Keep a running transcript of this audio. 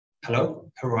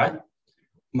Hello, everyone.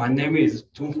 My name is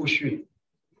Zhonghu.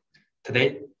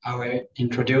 Today, I will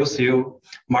introduce you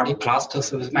multi-cluster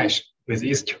service mesh with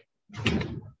Istio.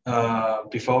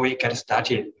 Before we get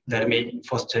started, let me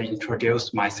first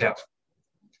introduce myself.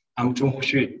 I'm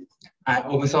Zhonghu. I'm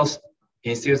open source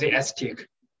enthusiastic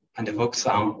and focus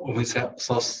on open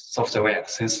source software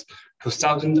since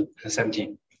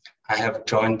 2017. I have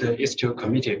joined the Istio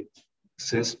committee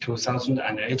since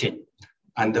 2018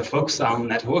 and focus on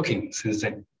networking since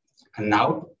then. And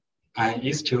now I'm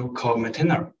Istio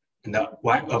co-maintainer and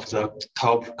one of the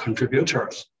top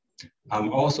contributors.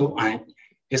 I'm also an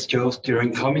Istio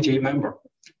steering committee member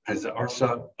and the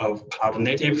author of Cloud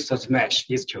Native Service Mesh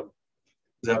Istio,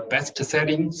 the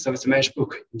best-selling service mesh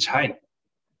book in China.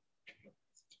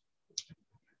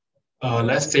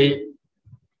 Let's see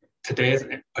today's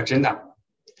agenda.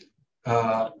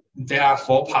 There are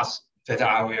 4 parts that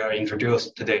I will introduce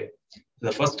today.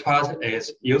 The first part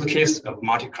is use case of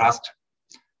multi-cluster.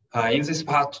 In this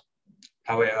part,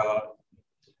 I will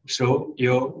show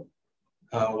you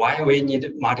why we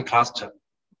need multi-cluster.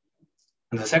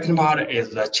 And the second part is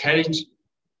the challenge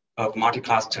of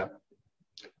multi-cluster.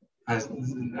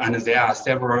 And there are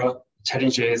several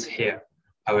challenges here.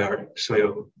 I will show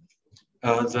you.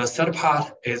 The third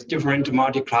part is different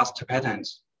multi-cluster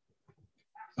patterns.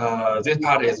 This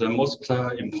part is the most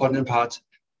important part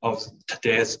of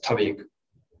today's topic.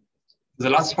 The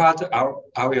last part,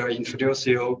 I will introduce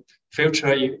you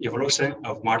future evolution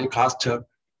of multi-cluster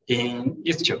in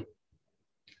Istio.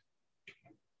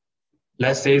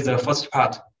 Let's see the first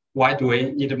part. Why do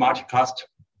we need multi-cluster?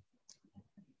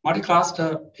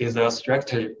 Multi-cluster is a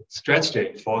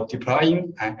strategy for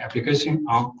deploying an application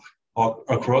on or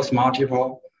across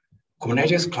multiple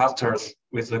Kubernetes clusters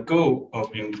with the goal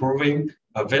of improving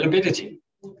availability,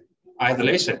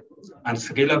 isolation, and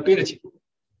scalability.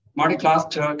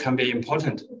 Multi-cluster can be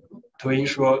important to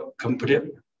ensure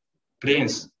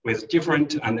compliance with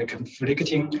different and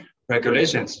conflicting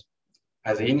regulations,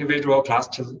 as individual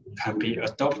clusters can be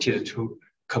adopted to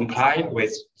comply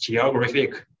with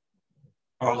geographic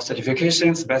or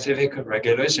certification-specific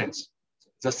regulations.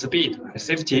 The speed and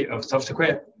safety of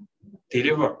software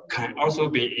delivery can also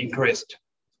be increased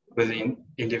within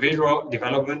individual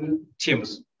development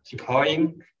teams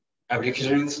deploying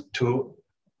applications to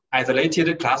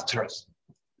isolated clusters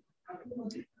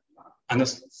and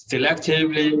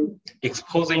selectively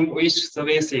exposing which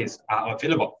services are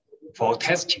available for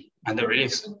testing and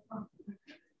release.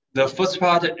 The first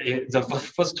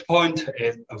point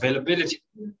is availability.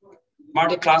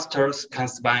 Multi-clusters can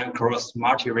span across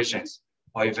multi-regions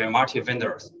or even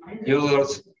multi-vendors.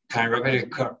 Users can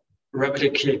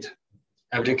replicate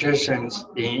applications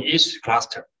in each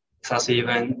cluster, thus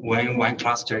even when one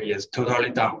cluster is totally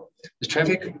down, the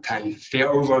traffic can fail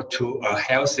over to a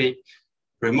healthy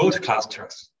remote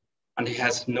clusters, and it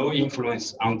has no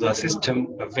influence on the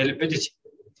system availability.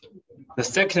 The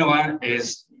second one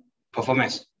is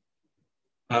performance.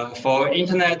 For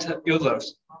internet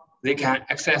users, they can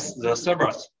access the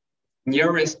servers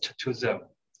nearest to them,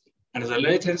 and the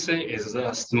latency is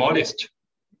the smallest.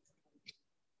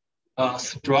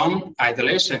 Strong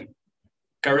isolation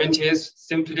guarantees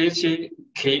simplicity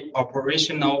key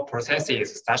operational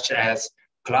processes such as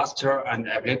cluster and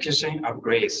application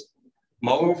upgrades.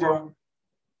 Moreover,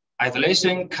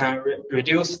 isolation can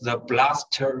reduce the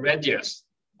blast radius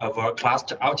of a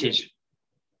cluster outage.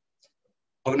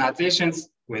 Organizations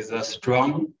with a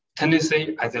strong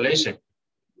tenancy isolation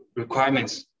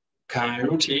requirements can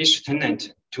route each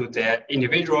tenant to their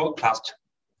individual cluster.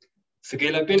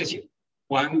 Scalability.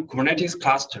 One Kubernetes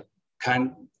cluster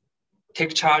can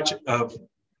take charge of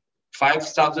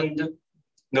 5,000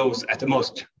 nodes at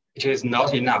most. It is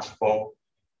not enough for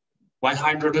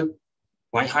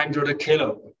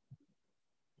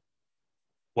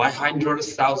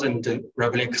 100,000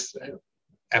 replicas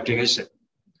application.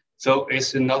 So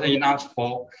it's not enough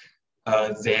for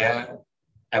their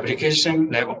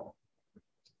application level.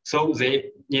 So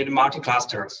they need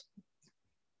multi-clusters.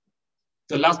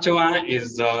 The last one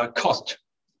is the cost.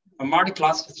 A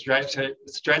multi-cluster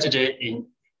strategy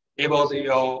enables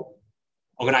your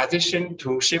organization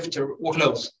to shift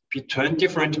workloads between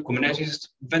different Kubernetes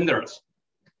vendors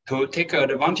to take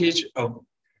advantage of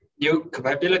new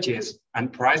capabilities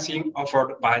and pricing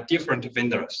offered by different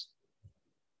vendors.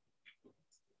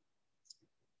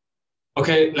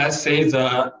 Okay, let's see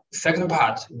the second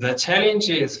part, the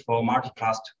challenges for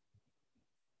multi-cluster.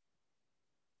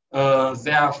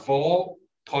 There are 4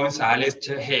 points I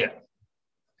listed here.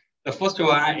 The first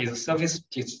one is service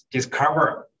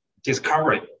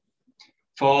discovery.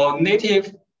 For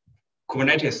native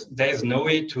Kubernetes, there is no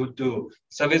way to do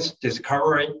service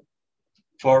discovery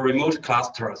For remote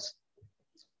clusters,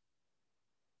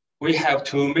 we have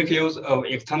to make use of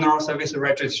external service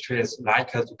registries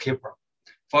like Zookeeper.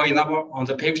 For example, on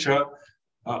the picture,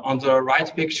 on the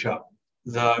right picture,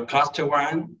 the cluster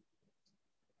 1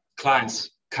 clients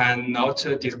cannot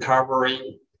discover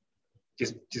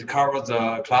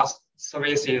the class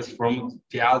services from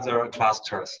the other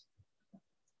clusters.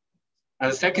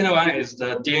 And the second one is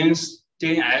the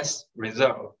DNS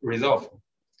resolve.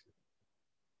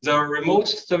 The remote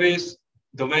service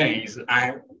domain is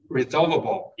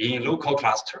unresolvable in local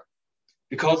cluster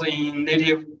because in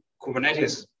native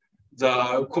Kubernetes,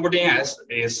 the Kubernetes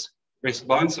is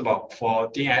responsible for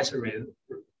DNS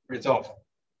resolve,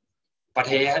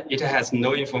 but it has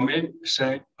no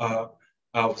information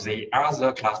of the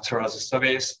other clusters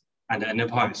service and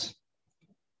endpoints.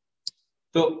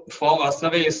 So for a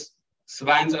service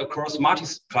spans across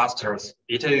multi-clusters,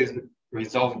 it is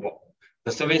resolvable.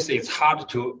 The service is hard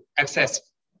to access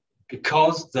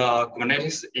because the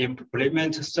Kubernetes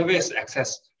implements service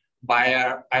access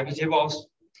via IP tables,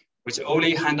 which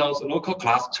only handles local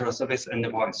cluster service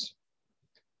endpoints.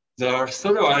 The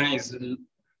third one is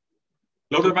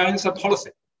load balancer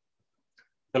policy.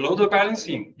 The load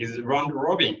balancing is round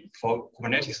robin for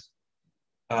Kubernetes.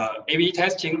 A/B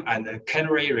testing and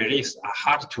canary release are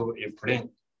hard to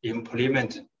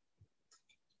implement.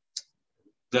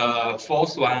 The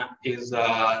fourth one is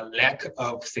lack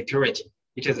of security.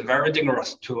 It is very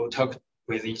dangerous to talk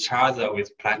with each other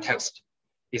with plain text,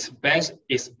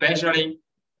 especially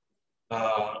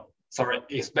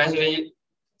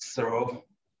through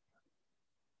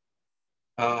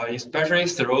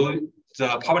the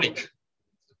public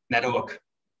network.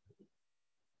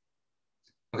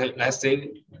 Okay, let's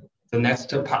see the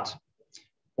next part.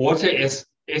 What is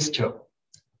Istio?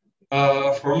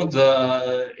 From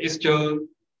the Istio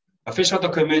official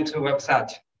document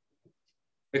website,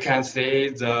 we can see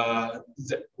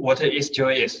what Istio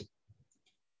is.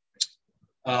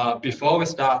 Before we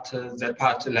start that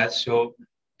part, let's show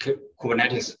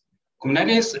Kubernetes.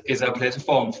 Kubernetes is a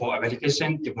platform for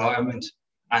application deployment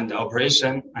and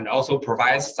operation, and also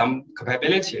provides some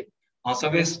capability on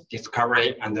service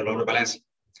discovery and load balancing.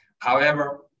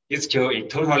 However, Istio is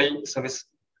totally service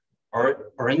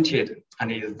oriented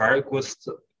and is very good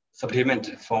supplement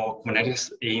for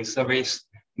Kubernetes in service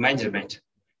management.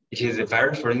 It is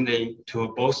very friendly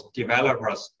to both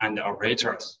developers and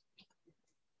operators.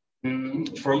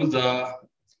 From the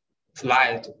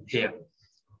slide here,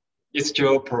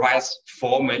 Istio provides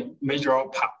 4 major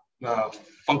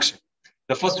functions.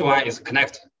 The first one is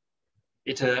connect.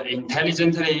 It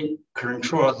intelligently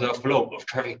controls the flow of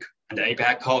traffic and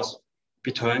API calls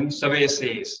between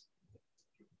services.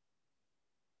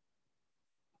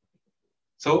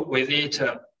 So with it,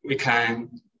 we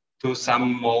can do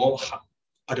some more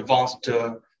advanced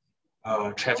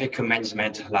traffic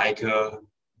management like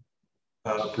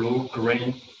blue,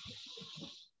 green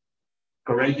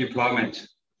deployment,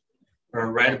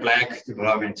 red, black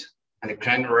deployment, and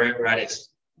canary release.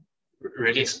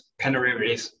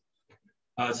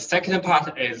 The second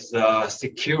part is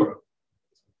secure.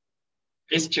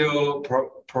 Istio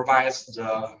provides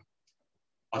the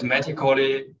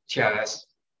automatically TLS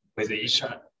with each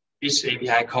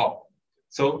API call.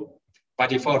 So by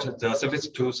default, the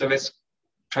service-to-service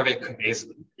traffic is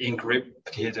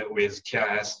encrypted with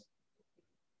TLS.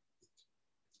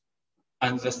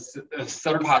 And the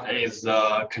third part is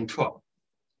control.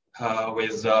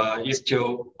 With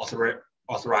Istio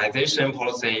authorization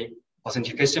policy,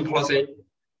 authentication policy,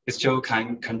 Istio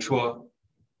can control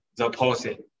the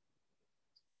policy.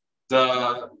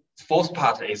 The fourth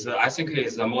part is, I think,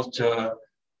 is the most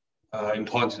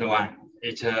important one.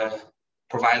 It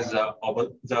provides the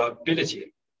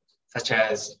ability, such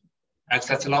as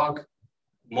access log,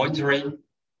 monitoring,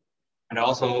 and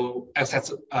also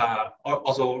access,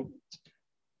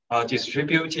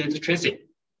 distributed tracing.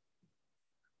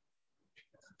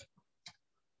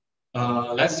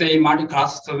 Let's say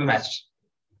multi-class service mesh.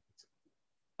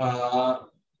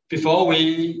 Before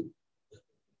we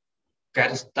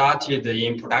get started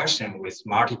in production with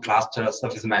multi-cluster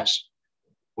service mesh,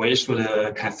 we should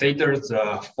consider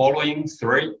the following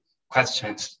 3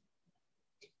 questions.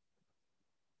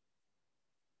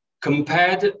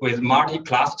 Compared with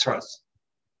multi-clusters,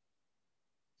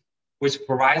 which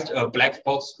provides a black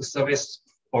box service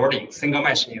forwarding, single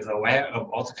mesh is aware of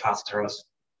all the clusters.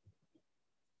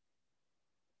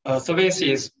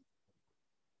 Services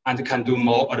and can do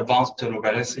more advanced load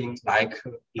balancing like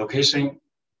location,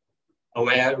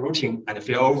 aware routing, and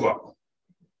failover.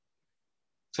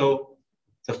 So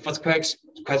the first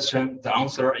question, the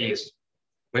answer is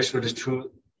we should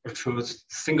choose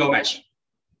single mesh.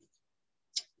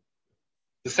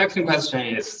 The second question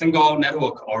is single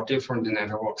network or different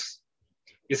networks.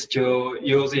 Istio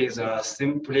uses a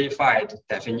simplified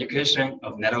definition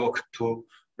of network to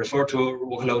refer to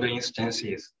workload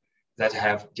instances that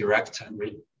have direct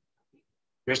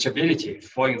reachability.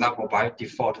 For example, by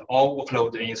default, all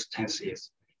workload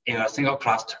instances in a single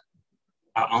cluster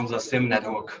are on the same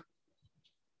network.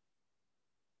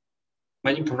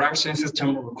 Many production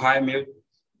systems require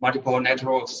multiple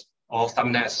networks or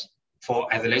subnets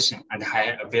for isolation and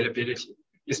high availability.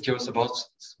 Istio supports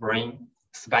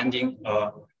spanning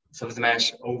a service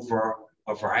mesh over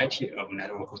a variety of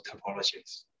network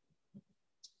topologies.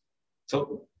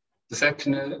 So the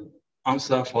second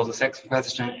answer for the second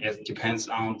question is depends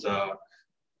on the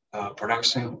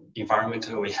production environment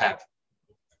we have.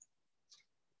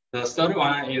 The third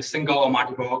one is single or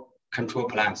multiple control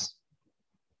planes.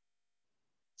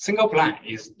 Single plane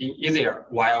is easier,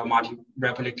 while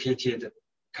multi-replicated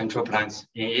control planes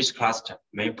in each cluster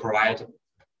may provide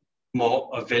more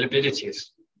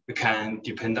availabilities. We can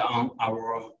depend on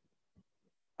our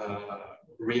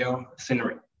real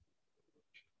scenario.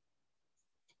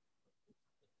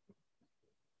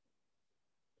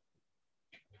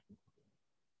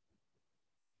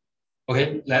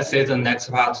 Okay, let's say the next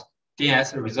part,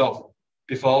 DNS resolve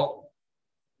before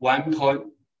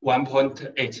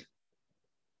 1.1.8.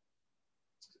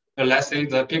 Let's say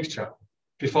the picture.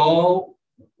 Before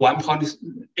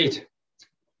 1.8,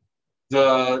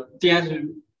 the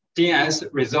DNS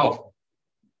resolve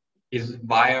is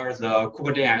via the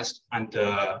Kubernetes and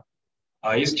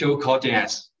Istio core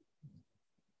DNS.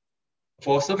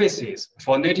 For services,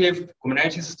 for native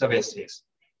Kubernetes services,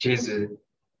 it is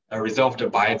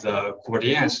resolved by the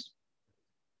Kubernetes.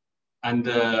 And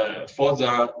for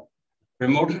the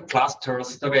remote cluster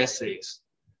services,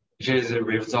 it is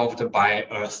resolved by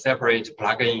a separate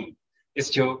plugin,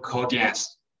 Istio core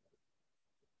DNS.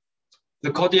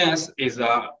 The core DNS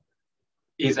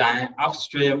is an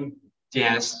upstream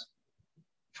DNS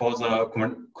for the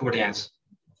Kubernetes.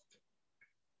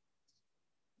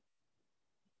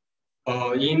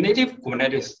 In native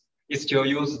Kubernetes, Istio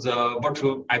uses the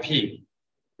virtual IP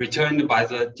returned by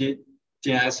the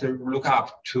DNS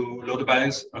lookup to load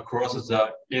balance across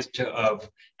the list of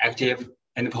active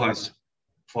endpoints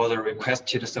for the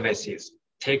requested services,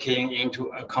 taking into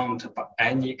account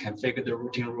any configured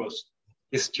routing rules.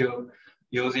 Istio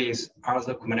uses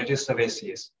other Kubernetes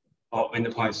services or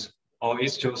endpoints or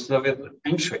Istio service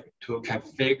entry to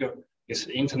configure its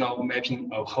internal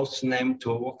mapping of host name to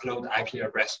workload IP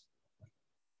address.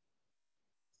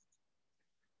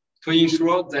 To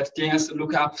ensure that DNS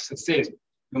lookup succeeds,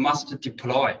 you must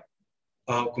deploy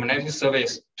a Kubernetes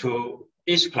service to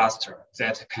each cluster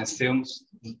that consumes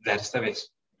that service.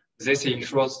 This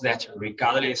ensures that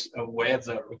regardless of where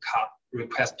the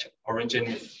request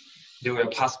originated, they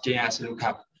will pass DNS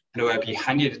lookup and will be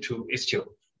handed to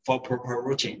Istio for proper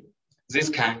routing. This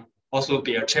can also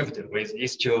be achieved with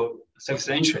Istio service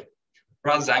entry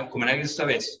rather than Kubernetes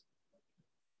service.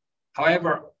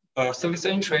 However, a service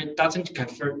entry doesn't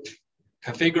configure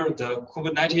the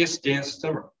Kubernetes DNS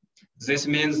server. This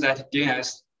means that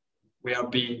DNS will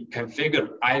be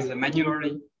configured either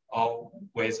manually or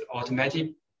with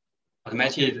automated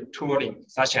tooling,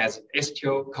 such as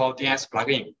Istio core DNS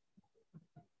plugin.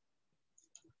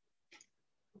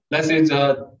 Let's say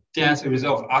the DNS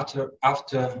resolve after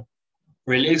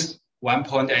release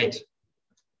 1.8.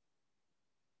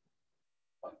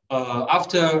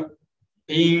 After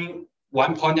being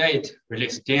 1.8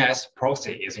 release, DNS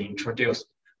proxy is introduced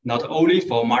not only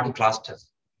for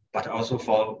multi-clusters, but also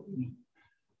for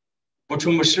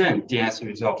virtual machine DNS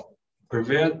resolve.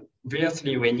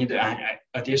 Previously, we need an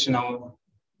additional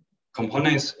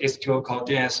components. Istio core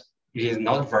DNS is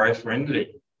not very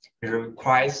friendly. It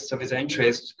requires service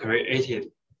entries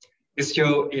created.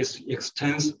 Istio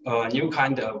extends a new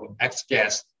kind of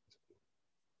XDS.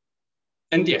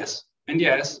 NDS.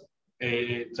 NDS,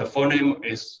 the full name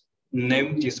is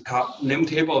name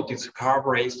table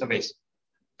discovery service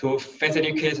to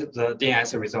facilitate the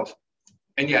DNS resolve.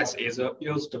 NDS is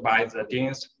used by the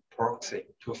DNS proxy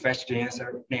to fetch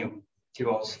DNS name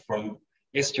tables from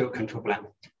Istio control plane,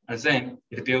 and then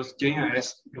it builds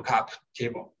DNS lookup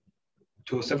table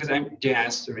to service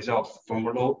DNS resolve from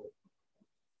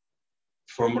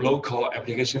local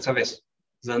application service.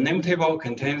 The name table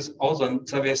contains all the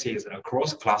services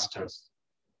across clusters.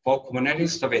 For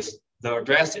Kubernetes service, the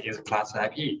address is class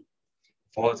IP.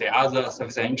 For the other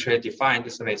service entry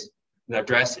defined service, the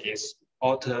address is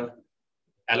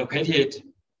auto-allocated.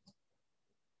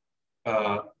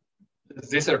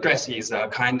 This address is a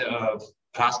kind of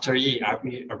cluster E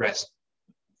IP address.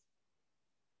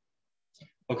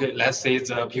 Okay, let's see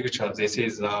the picture. This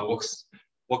is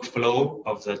workflow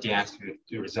of the DNS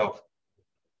resolve.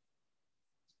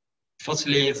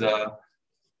 Firstly, the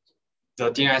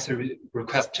DNS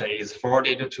request is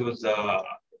forwarded to the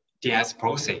DNS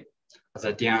proxy.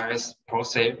 The DNS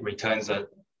proxy returns the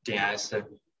DNS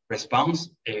response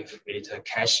if it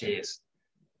caches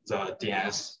the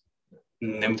DNS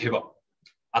name table.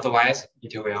 Otherwise,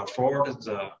 it will forward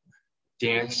the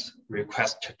DNS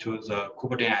request to the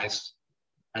kuberDNS,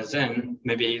 and then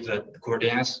maybe the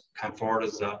kuberDNS can forward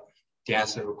the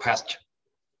DNS request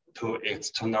to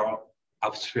external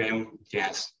upstream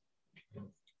DNS.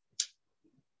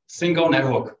 Single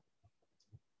network.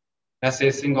 Let's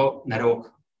say single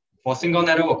network. For single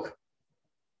network,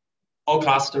 all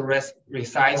clusters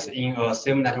reside in a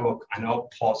same network, and all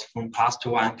ports from cluster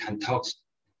 1 can talk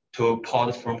to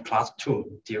port from cluster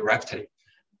 2 directly.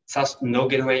 Thus, no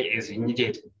gateway is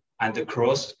needed, and the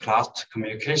cross-cluster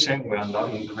communication will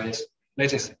not increase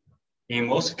latency. In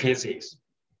most cases,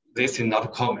 this is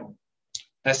not common.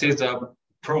 Let's say the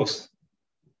pros.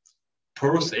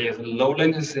 Pros is low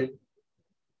latency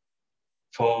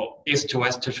for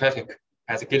east-to-west traffic,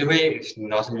 as gateway is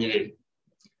not needed.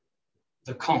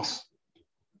 The cons.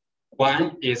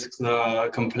 One is the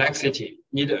complexity,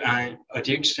 need an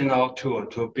additional tool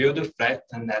to build a flat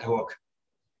network.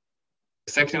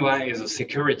 The second one is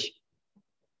security.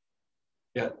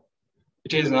 Yeah,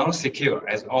 it is not secure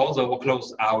as all the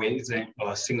workloads are within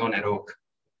a single network.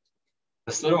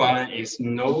 The third one is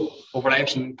no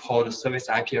overlapping port service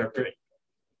IP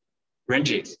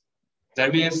ranges.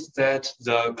 That means that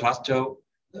the cluster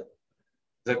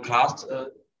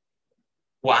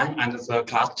 1 and the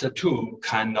cluster 2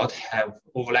 cannot have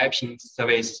overlapping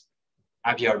service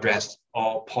IP address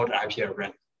or port IP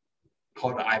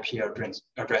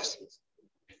addresses.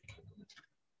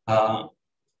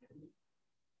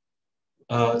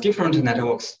 Different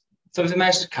networks. Service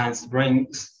mesh can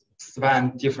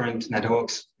span different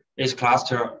networks. Each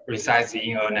cluster resides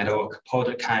in a network.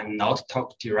 Port cannot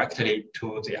talk directly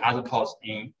to the other ports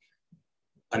in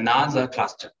another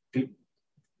cluster.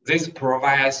 This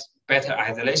provides better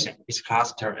isolation. Each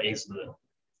cluster is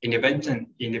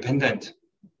independent.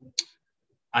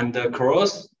 And the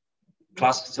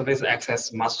cross-cluster service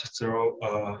access must through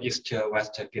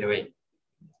east-west gateway.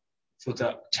 So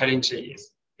the challenge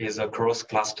is a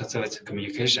cross-cluster service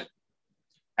communication.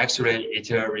 Actually,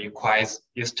 it requires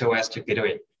east-west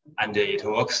gateway, and it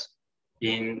works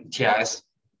in TLS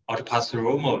or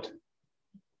pass-through mode.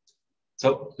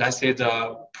 So let's see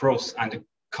the pros and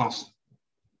cons.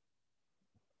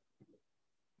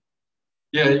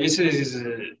 Yeah, it is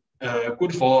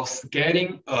good for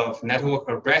scaling of network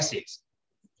addresses.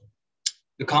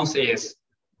 The cons is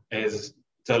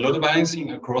the load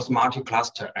balancing across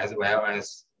multi-cluster as well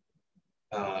as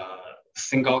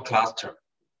single cluster.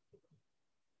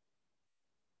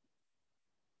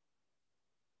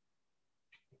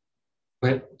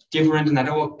 With different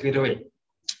network gateway.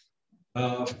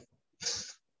 The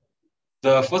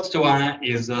first one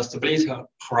is the split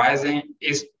horizon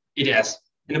EDS.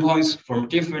 Endpoints from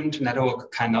different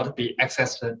network cannot be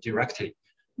accessed directly,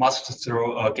 must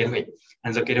through a gateway,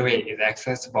 and the gateway is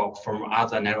accessible from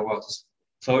other networks.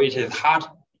 So it is hard.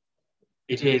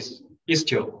 It is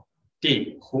Istio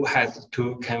D who has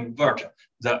to convert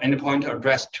the endpoint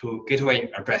address to gateway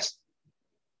address.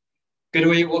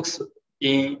 Gateway works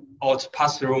in out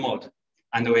pass-through mode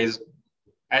and with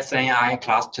SNI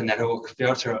cluster network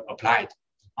filter applied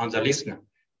on the listener.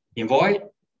 Envoy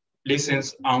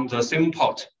listens on the same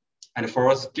port and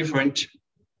for different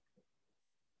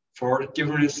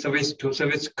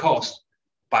service-to-service calls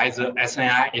by the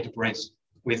SNI it brings.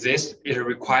 With this, it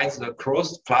requires the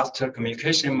cross-cluster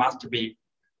communication must be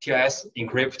TLS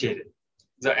encrypted.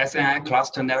 The SNI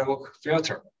cluster network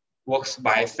filter works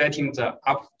by setting the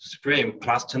upstream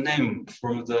cluster name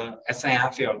from the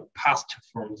SNI field passed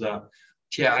from the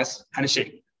TLS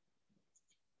handshake.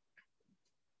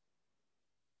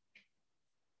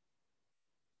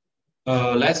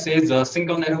 Let's say the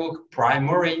single network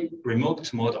primary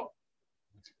remote model.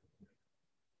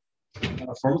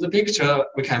 From the picture,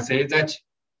 we can say that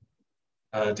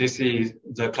this is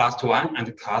the cluster 1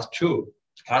 and cluster 2.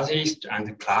 Cluster East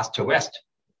and cluster West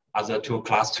are the two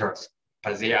clusters,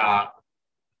 but they are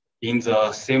in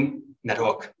the same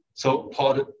network. So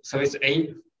port service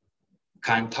A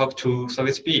can talk to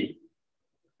service B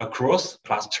across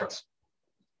clusters.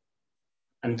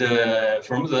 And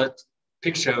from the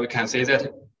picture, we can say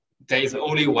that there is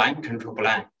only one control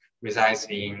plane resides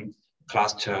in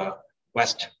cluster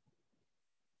West.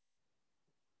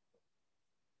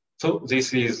 So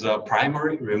this is the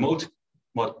primary remote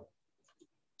model.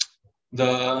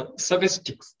 The service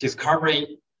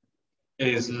discovery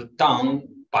is done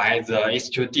by the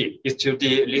Istio-D.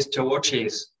 Istio-D list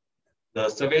watches the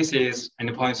services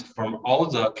endpoints from all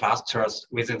the clusters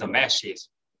within the meshes.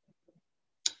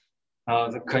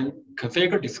 The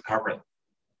configure discovery.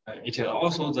 It is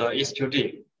also the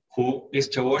Istio-D who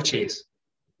list watches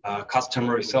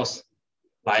customer resource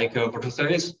like virtual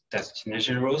service,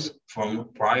 destination rules from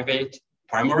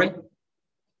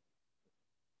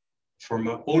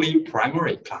only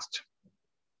primary cluster.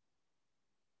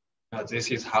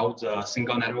 This is how the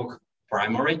single network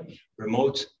primary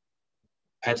remote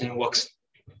pattern works.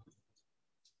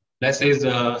 Let's say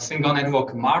the single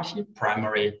network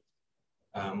multi-primary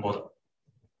model.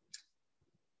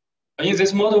 In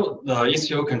this model, the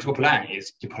Istio control plane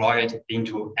is deployed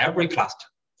into every cluster.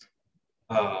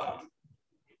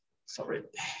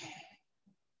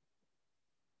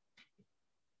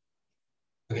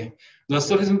 Okay, the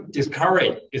service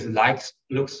discovery is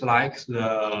looks like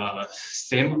the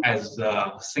same as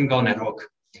the single network.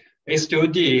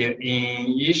 Istio-D in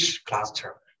each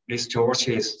cluster list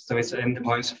watches service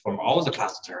endpoints from all the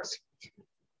clusters.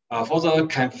 For the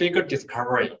configure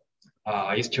discovery,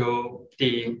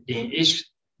 Istio-D in each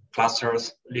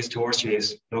clusters list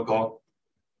watches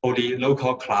only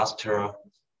local cluster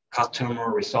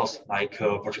customer resource like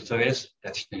virtual service,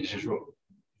 destination rule.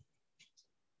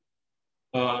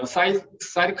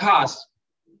 Sidecars,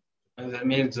 that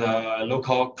means the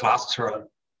local cluster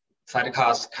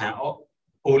sidecars can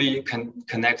only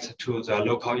connect to the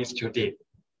local Istio-D.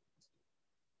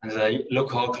 And the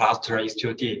local cluster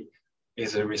Istio-D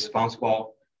is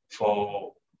responsible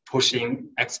for pushing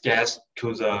XGS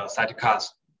to the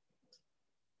sidecars.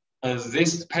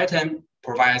 This pattern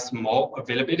provides more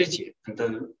availability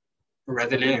and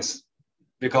resilience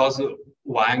because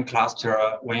when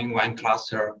one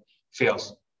cluster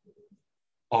fails,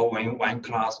 or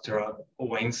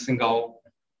when single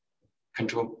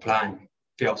control plane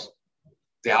fails,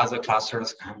 the other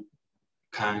clusters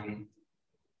can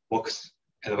work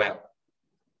as well.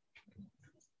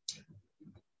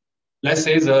 Let's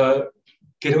say the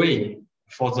gateway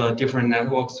for the different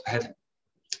networks pattern.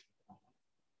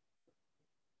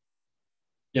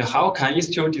 Yeah, how can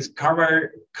Istio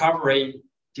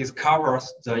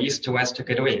discovers the east-west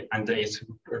gateway and its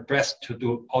address to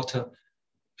do auto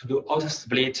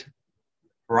split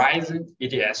rise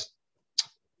EDS?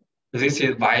 This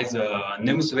is by the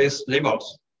namespace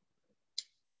labels.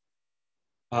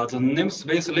 The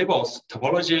namespace labels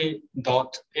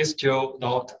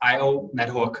topology.istio.io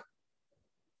network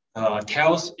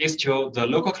tells Istio the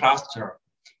local cluster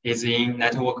is in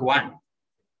network 1.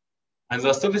 And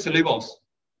the service labels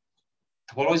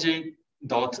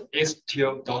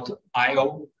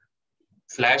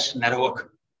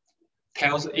topology.istio.io/network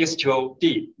tells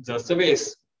Istio-D the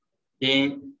service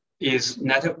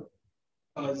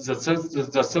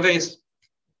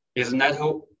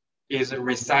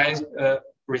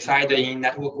reside in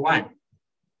network 1.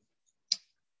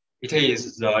 It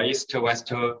is the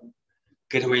east-west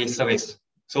gateway service.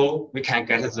 So we can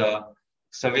get the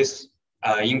service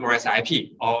ingress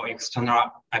IP or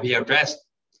external IP address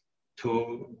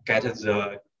to get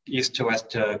the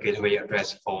east-west gateway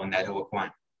address for network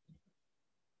 1.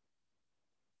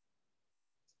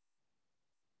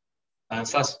 And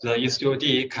thus, the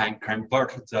Istio-D can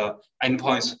convert the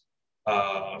endpoints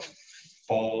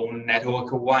for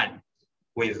network 1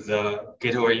 with the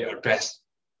gateway address.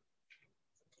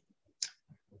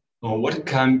 So what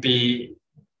can be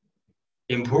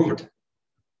improved?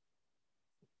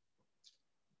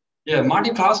 Yeah,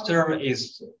 multi-cluster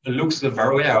looks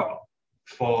very well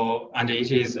and it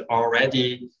is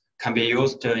already can be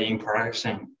used in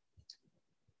production.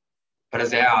 But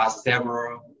there are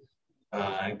several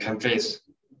conflicts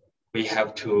we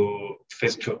have to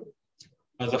face through.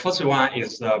 The first one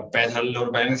is the better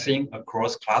load balancing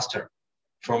across cluster.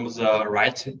 From the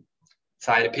right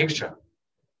side picture,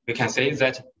 we can say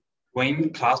that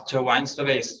when cluster 1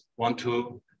 service want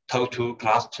to talk to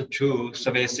cluster 2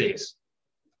 services,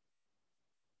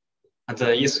 and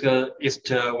the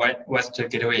east-west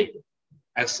gateway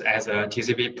acts as a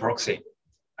TCP proxy.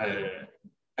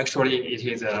 Actually, it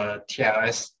is a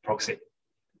TLS proxy.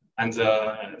 And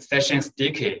the session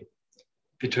sticky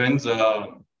between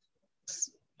the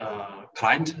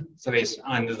client service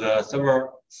and the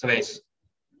server service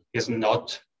is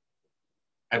not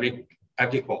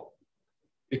applicable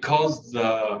because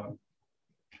the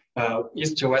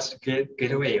east-west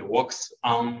gateway works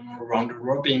on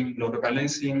round-robin load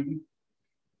balancing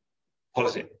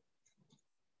policy.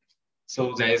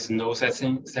 So there is no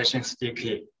session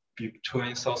sticky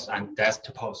between source and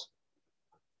desktop.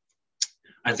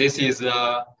 And this is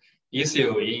the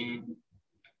issue in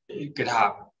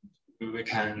GitHub. we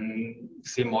can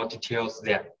see more details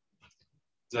there.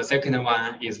 The second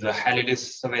one is the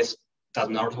headless service does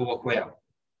not work well.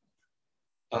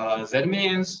 That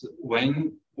means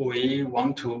when we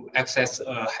want to access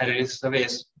a headless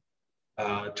service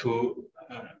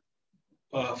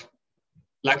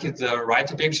like the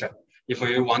right picture, if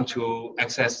we want to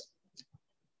access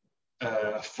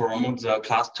from the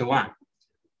cluster 1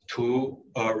 to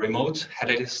a remote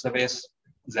headless service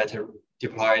that are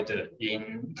deployed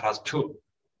in cluster 2,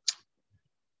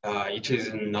 it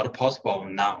is not possible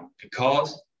now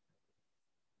because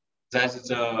that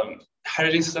the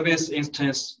headless service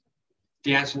instance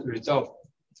DNS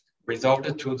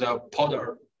resolved to the pod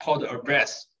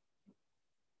address,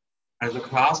 and the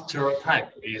cluster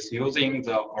type is using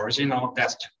the original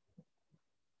dest.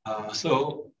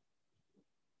 So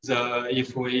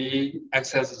if we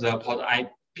access the pod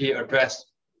IP address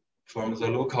from the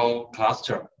local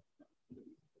cluster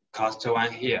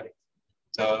 1 here,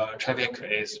 the traffic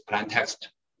is plain text,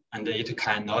 and it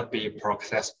cannot be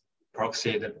proxied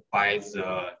by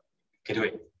the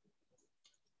gateway.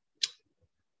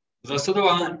 The third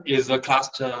one is the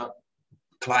cluster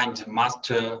client must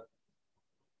send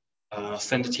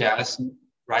TLS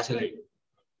rightly.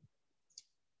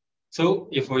 So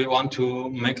if we want to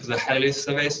make the headless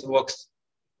service works,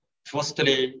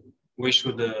 firstly, we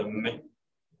should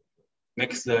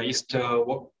make the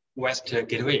east-west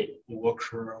gateway work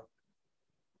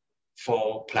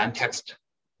for plain text,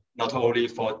 not only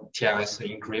for TLS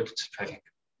encrypt traffic.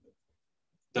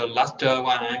 The last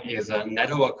one is a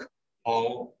network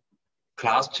or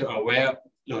cluster-aware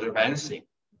load balancing.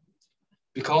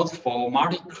 Because for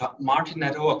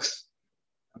multi-networks,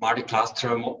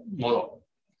 multi-cluster model,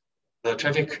 the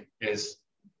traffic is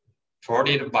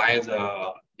forwarded by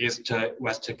the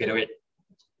east-west gateway.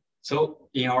 So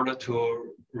in order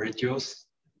to reduce,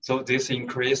 so this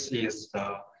increases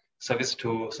the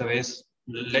service-to-service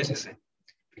latency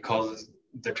because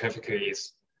the traffic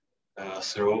is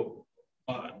through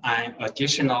an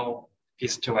additional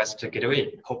east-west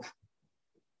gateway hop.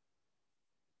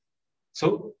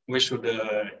 So we should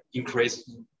improve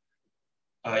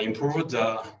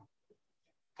the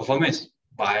performance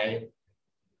by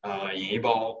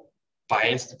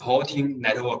supporting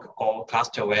network or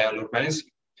cluster-aware load balancing.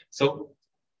 So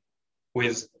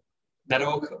with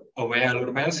network-aware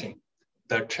load balancing,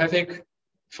 the traffic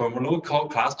from local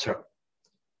cluster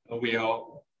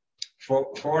will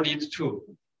forwarded to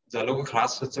the local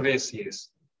cluster services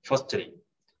firstly,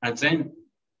 and then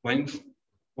when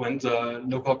the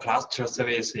local cluster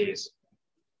service is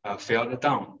failed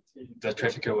down, the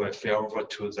traffic will fail over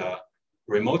to the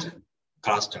remote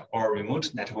cluster or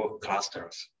remote network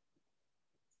clusters.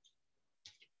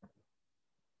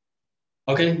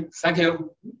 Okay, thank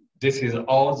you. This is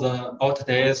all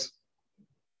today's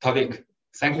topic.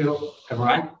 Thank you,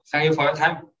 everyone. Thank you for your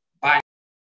time.